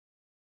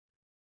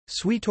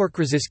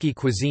Świętokrzyskie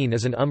cuisine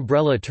is an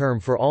umbrella term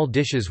for all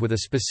dishes with a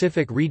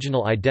specific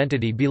regional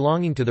identity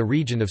belonging to the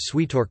region of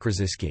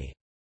Świętokrzyskie.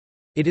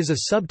 It is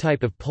a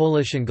subtype of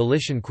Polish and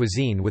Galician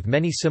cuisine with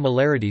many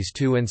similarities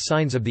to and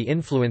signs of the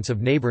influence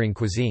of neighboring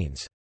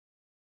cuisines.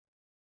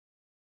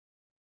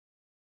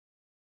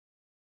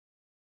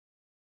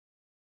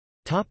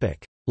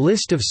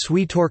 List of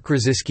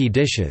Świętokrzyskie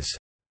dishes.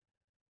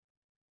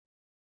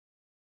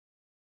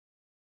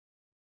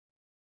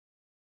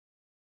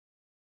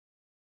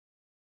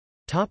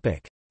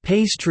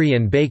 Pastry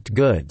and baked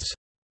goods.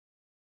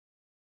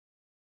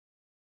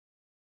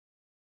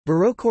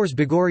 Barokors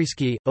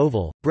Bigoryski,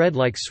 oval, bread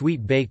like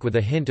sweet bake with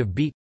a hint of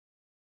beet.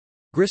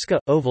 Griska,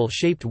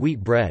 oval-shaped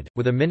wheat bread,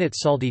 with a minute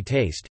salty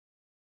taste.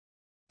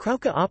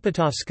 Krauka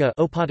Opatowska,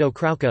 Opato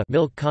Krauka,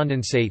 milk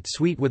condensate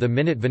sweet with a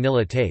minute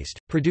vanilla taste,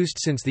 produced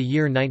since the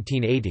year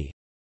 1980.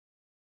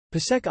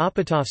 Pasek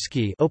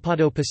Opatowski,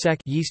 Opato Pasek,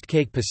 yeast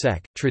cake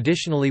pasek,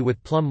 traditionally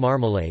with plum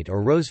marmalade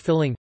or rose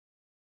filling.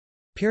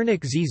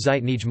 Piernik z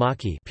Zytnij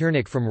maki,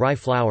 piernik from rye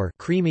flour,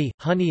 creamy,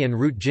 honey and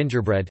root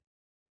gingerbread.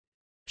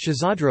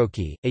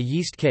 Shazadroki, a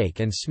yeast cake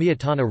and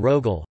smiatana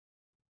rogel.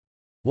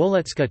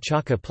 Wolecka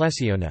chaka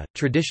plesiona,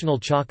 traditional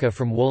chaka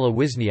from Wola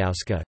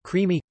Wisniowska,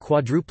 creamy,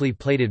 quadruply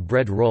plated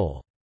bread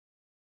roll.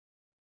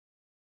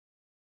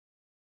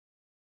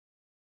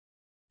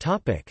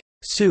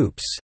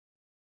 Soups.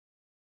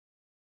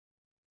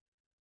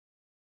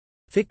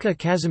 Fitka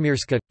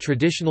Kazimierska,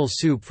 traditional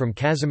soup from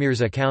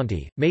Kazimierza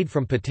County, made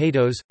from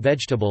potatoes,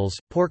 vegetables,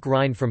 pork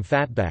rind from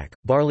fatback,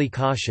 barley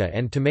kasha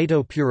and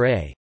tomato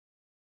puree.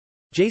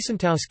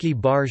 Jasentowski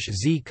barsz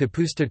z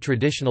kapusta,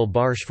 traditional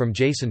barsz from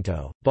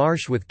Jacinto,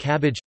 barsz with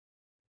cabbage.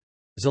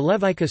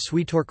 Zalewajka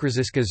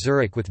Świętokrzyskie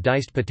zurich with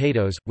diced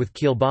potatoes, with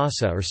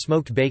kielbasa or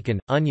smoked bacon,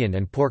 onion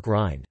and pork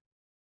rind.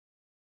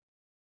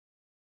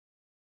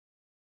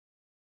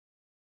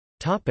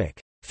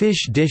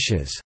 Fish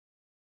dishes.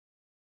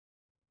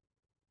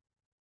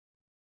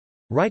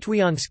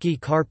 Rytwianski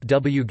carp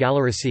w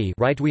Galarasi,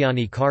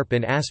 Rytwiany carp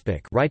in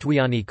aspic,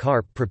 Rytwiany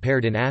carp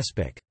prepared in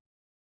aspic.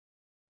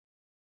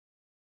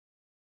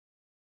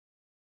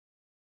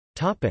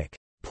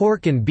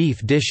 Pork and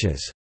beef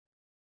dishes.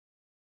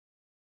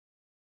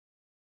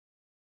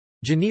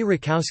 Jani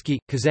Rakowski,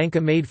 kazanka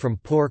made from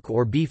pork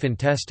or beef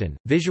intestine,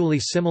 visually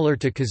similar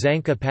to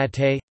kazanka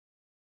pâté.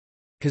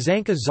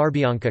 Kazanka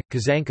zarbianka,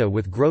 kazanka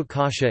with groat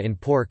kasha in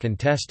pork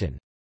intestine.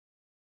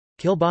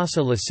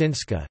 Kielbasa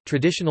Lasinska,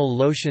 traditional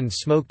lotion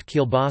smoked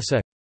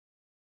kielbasa.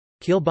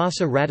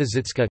 Kielbasa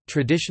Radozycka,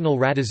 traditional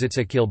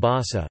Radozyca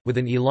kielbasa, with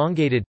an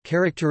elongated,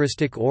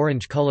 characteristic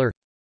orange color.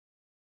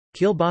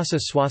 Kielbasa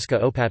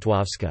Swaska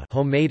Opatowska,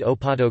 homemade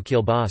Opato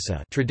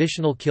kielbasa,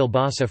 traditional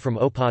kielbasa from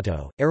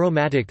Opato,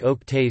 aromatic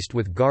oak taste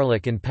with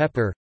garlic and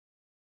pepper.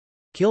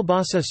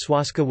 Kielbasa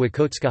Swaska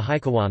Łokocka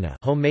Hykowana,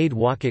 homemade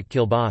Łokot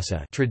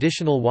kielbasa,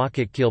 traditional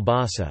Łokot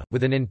kielbasa,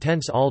 with an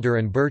intense alder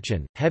and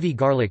birchen, heavy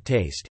garlic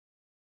taste.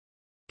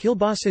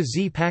 Kielbasa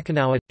z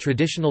Pakanowa,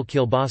 traditional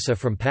kielbasa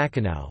from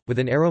Pakanau, with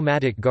an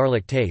aromatic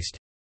garlic taste.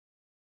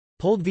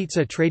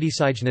 Poldvica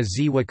tradycyjna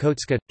z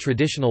Łokocka,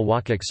 traditional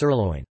Łokot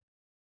sirloin.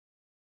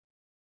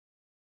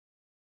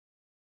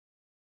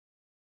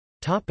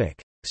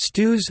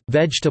 Stews,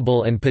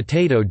 vegetable and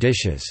potato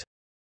dishes.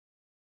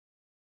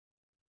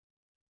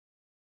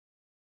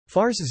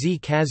 Farce z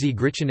Kazi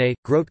Grichine,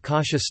 groat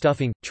kasha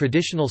stuffing,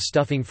 traditional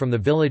stuffing from the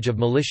village of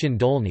Malishin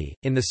Dolny,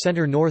 in the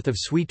center north of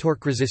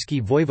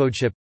Świętokrzyskie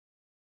voivodeship.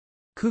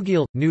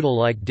 Kugiel,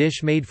 noodle-like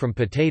dish made from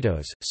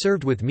potatoes,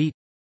 served with meat.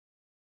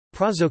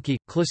 Prazoki,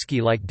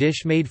 kluski-like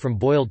dish made from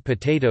boiled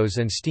potatoes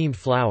and steamed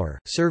flour,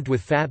 served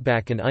with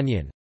fatback and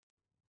onion.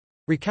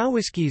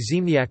 Rakowiski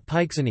Ziemniak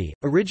Pikesany,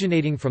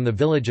 originating from the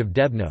village of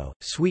Debno,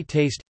 sweet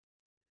taste.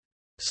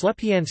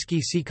 Slepianski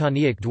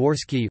Sikaniak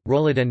Dworski,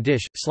 rolladen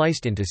dish,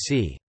 sliced into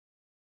c.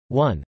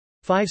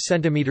 5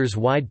 cm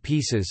wide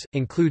pieces,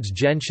 includes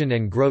gentian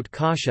and groat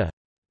kasha.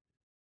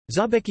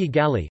 Zabeki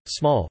gali,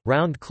 small,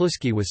 round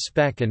kluski with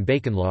speck and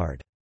bacon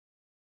lard.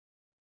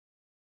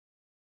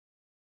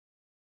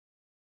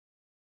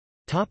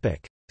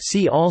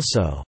 See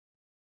also: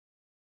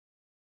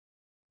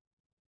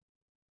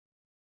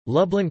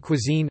 Lublin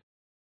cuisine,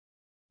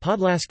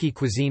 Podlaski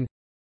cuisine,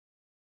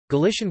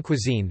 Galician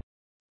cuisine,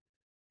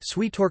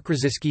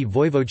 Świętokrzyskie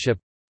voivodeship.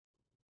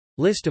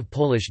 List of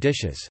Polish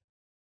dishes.